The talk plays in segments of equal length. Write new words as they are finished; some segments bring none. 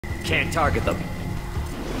can't target them.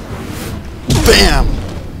 Bam!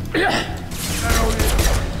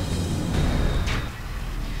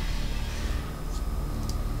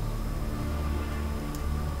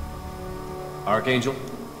 Archangel?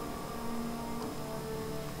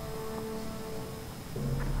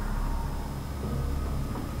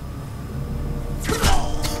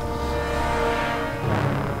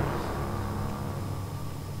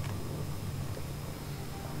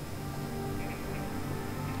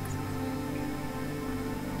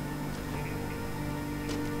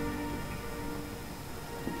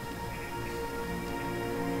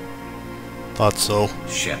 Thought so.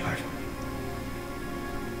 Shepard.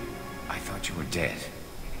 I thought you were dead.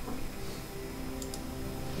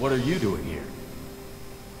 What are you doing here?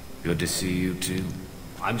 Good to see you too.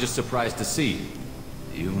 I'm just surprised to see you.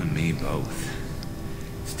 You and me both.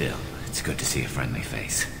 Still, it's good to see a friendly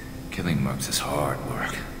face. Killing mercs is hard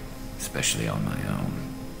work, especially on my own.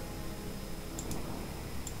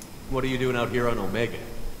 What are you doing out here on Omega?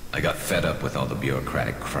 I got fed up with all the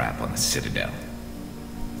bureaucratic crap on the Citadel.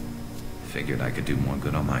 Figured I could do more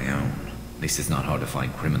good on my own. At least it's not hard to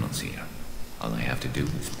find criminals here. All I have to do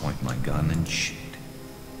is point my gun and shoot.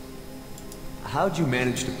 How'd you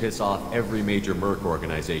manage to piss off every major merc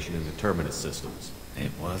organization in the Terminus systems?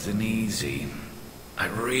 It wasn't easy. I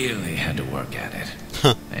really had to work at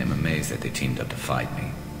it. I am amazed that they teamed up to fight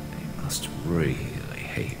me. They must really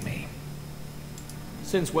hate me.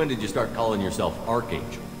 Since when did you start calling yourself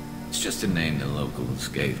Archangel? It's just a name the locals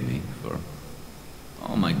gave me for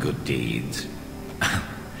all my good deeds.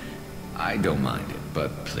 I don't mind it,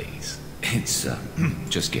 but please, it's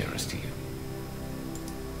just Garrus to you.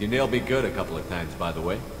 You nailed me good a couple of times, by the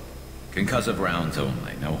way. Concussive rounds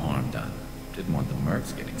only, no harm done. Didn't want the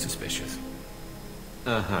mercs getting suspicious.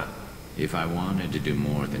 Uh-huh. If I wanted to do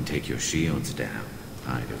more than take your shields down,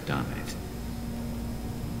 I'd have done it.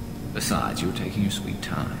 Besides, you were taking your sweet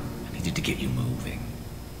time. I needed to get you moving.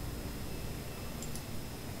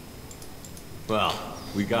 Well,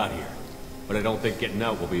 we got here. But I don't think getting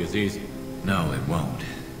out will be as easy. No, it won't.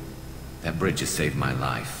 That bridge has saved my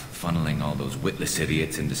life, funneling all those witless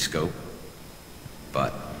idiots into scope.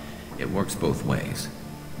 But it works both ways.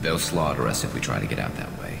 They'll slaughter us if we try to get out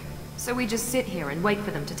that way. So we just sit here and wait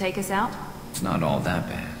for them to take us out? It's not all that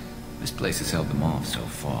bad. This place has held them off so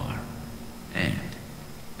far. And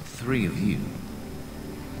with 3 of you,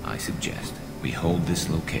 I suggest we hold this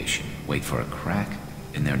location, wait for a crack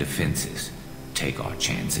in their defenses, take our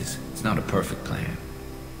chances. It's not a perfect plan,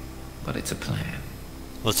 but it's a plan.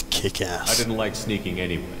 Let's kick ass. I didn't like sneaking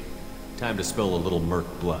anyway. Time to spill a little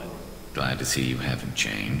merc blood. Glad to see you haven't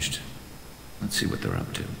changed. Let's see what they're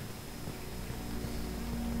up to.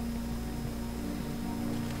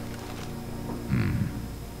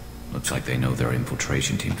 Looks like they know their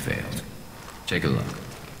infiltration team failed. Take a look.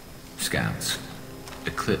 Scouts.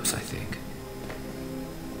 Eclipse, I think.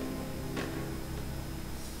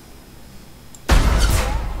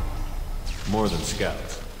 More than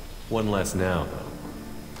scouts. One less now,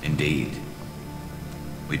 though. Indeed.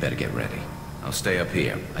 We better get ready. I'll stay up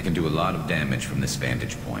here. I can do a lot of damage from this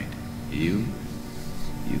vantage point. You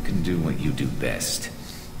can do what you do best.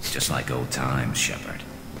 Just like old times, Shepard.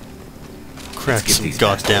 Crack some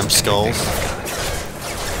goddamn skulls.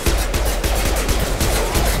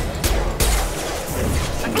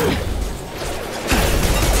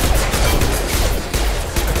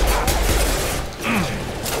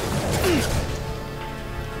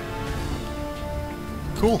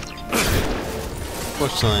 Cool.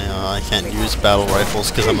 Fortunately, I can't use battle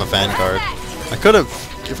rifles because I'm a vanguard. I could have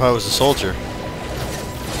if I was a soldier.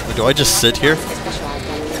 But do I just sit here?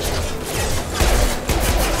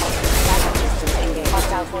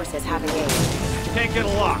 Hostile forces have engaged. Can't get a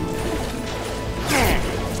lock.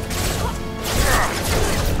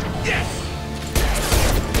 Yes.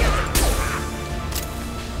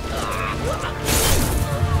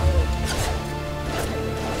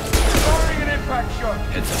 Firing an impact shot.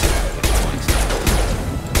 Heads up.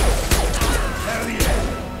 Hell yeah.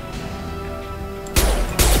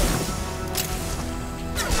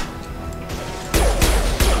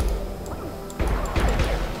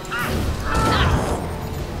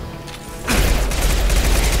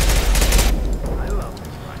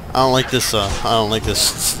 I don't like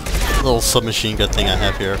this little submachine gun thing I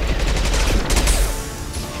have here.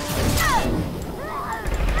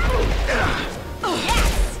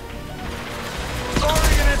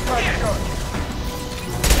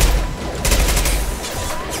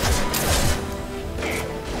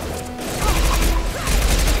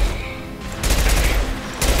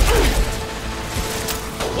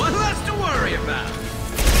 One less to worry about.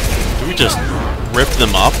 Do we just rip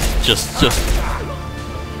them up? Just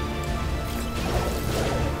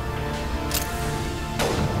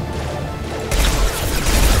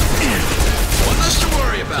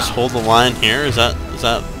hold the line here? Is that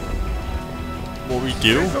what we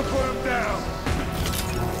do?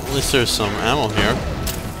 At least there's some ammo here.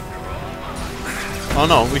 Oh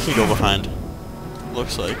no, we can go behind.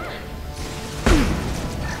 Looks like.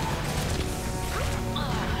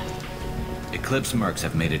 Eclipse mercs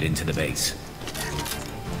have made it into the base.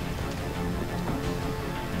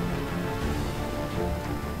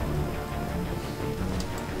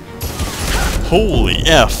 Holy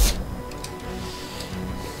F!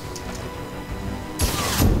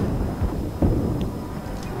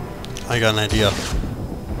 I got an idea.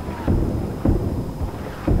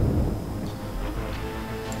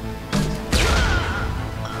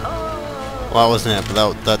 Well, that wasn't it,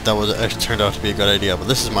 but that was actually turned out to be a good idea. But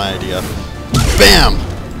this is my idea. Bam!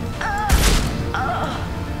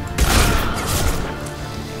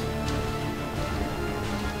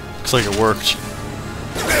 Looks like it worked.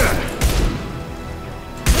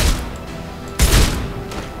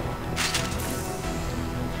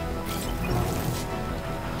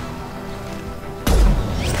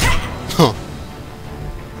 Huh.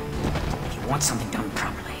 You want something done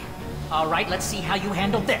properly. All right, let's see how you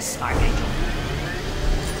handle this, Archangel.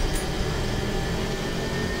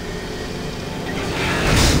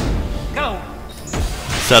 Go.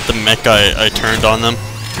 Is that the mech I turned on them?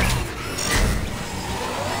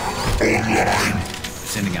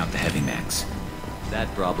 Sending out the heavy mechs.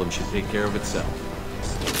 That problem should take care of itself.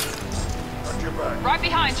 Right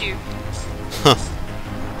behind you. Huh.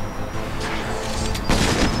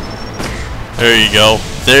 There you go.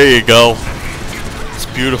 There you go. It's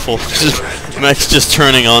beautiful. Mech's just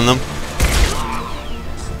turning on them.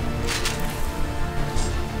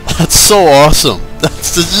 That's so awesome.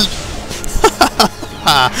 That's just...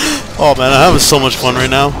 Oh man, I'm having so much fun right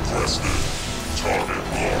now.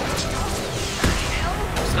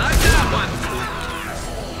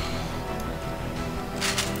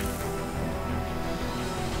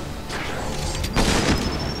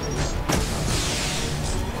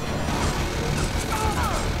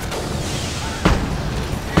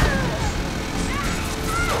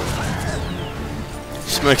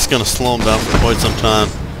 This mech's gonna slow him down for quite some time.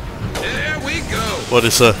 There we go. But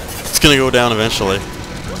it's gonna go down eventually.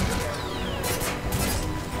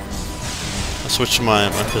 I switched to my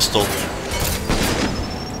pistol.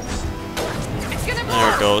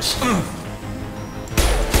 There it goes.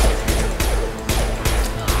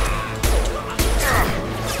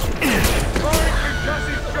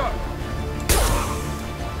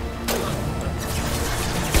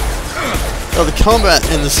 Oh, the combat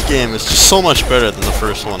in this game is just so much better than the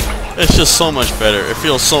first one. It's just so much better. It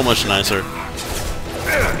feels so much nicer.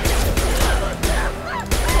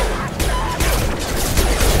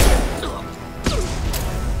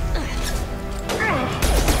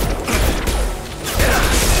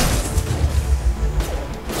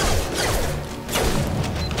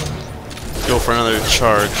 Go for another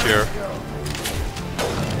charge here.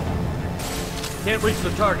 Can't reach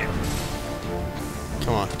the target.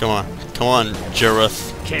 Come on, come on. Come on,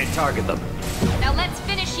 Jareth. Can't target them. Now let's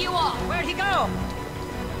finish you off. Where'd he go?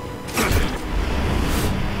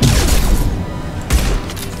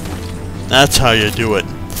 That's how you do it.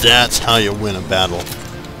 That's how you win a battle.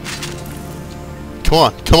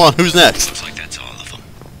 Come on, who's next? Looks like that's all of them.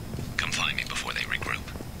 Come find me before they regroup.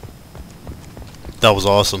 That was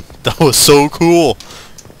awesome. That was so cool.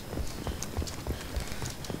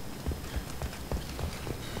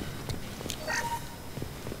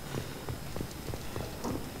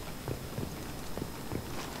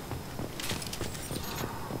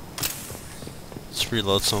 Let's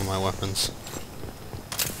reload some of my weapons.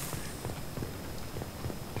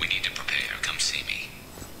 We need to prepare. Come see me.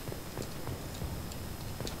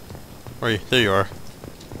 Where are you? There you are.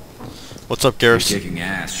 What's up, Garrus? You're kicking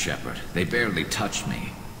ass, Shepard. They barely touched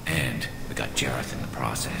me. And we got Jareth in the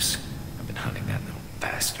process. I've been hunting that little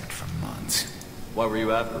bastard for months. Why were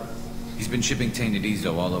you after him? He's been shipping tainted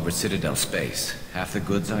Ezo all over Citadel space. Half the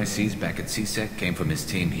goods I seized back at CSEC came from his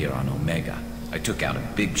team here on Omega. I took out a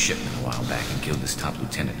big shipment a while back and killed his top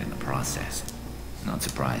lieutenant in the process. Not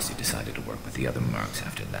surprised he decided to work with the other mercs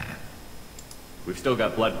after that. We've still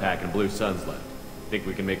got Bloodpack and Blue Suns left. Think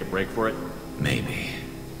we can make a break for it? Maybe.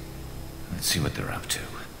 Let's see what they're up to.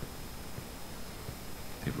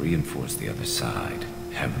 They've reinforced the other side,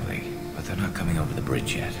 heavily, but they're not coming over the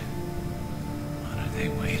bridge yet. What are they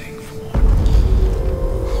waiting for?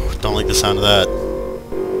 Don't like the sound of that.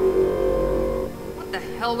 What the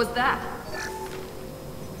hell was that?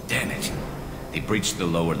 Damn it. They breached the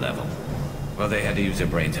lower level. Well, they had to use their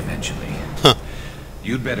brains eventually. Huh.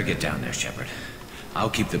 You'd better get down there, Shepard. I'll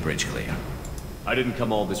keep the bridge clear. I didn't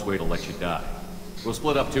come all this way to let you die. We'll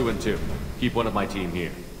split up 2 and 2. Keep one of my team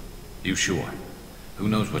here. You sure? Who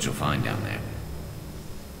knows what you'll find down there?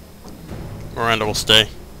 Miranda will stay.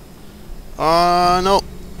 No.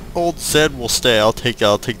 Old Zed will stay. I'll take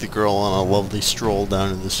the girl on a lovely stroll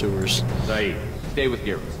down in the sewers. Zaid, stay with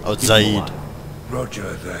Garrus. Oh, Keep him Zaid. alive.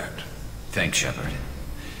 Roger that. Thanks, Shepard.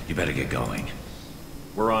 You better get going.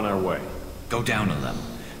 We're on our way. Go down a level.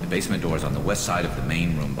 The basement door's on the west side of the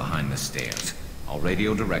main room behind the stairs. I'll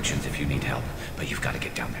radio directions if you need help, but you've got to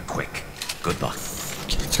get down there quick. Good luck.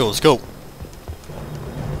 Okay, let's go, let's go.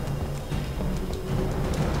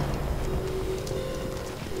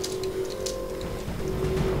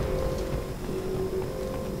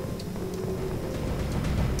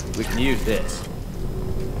 We can use this.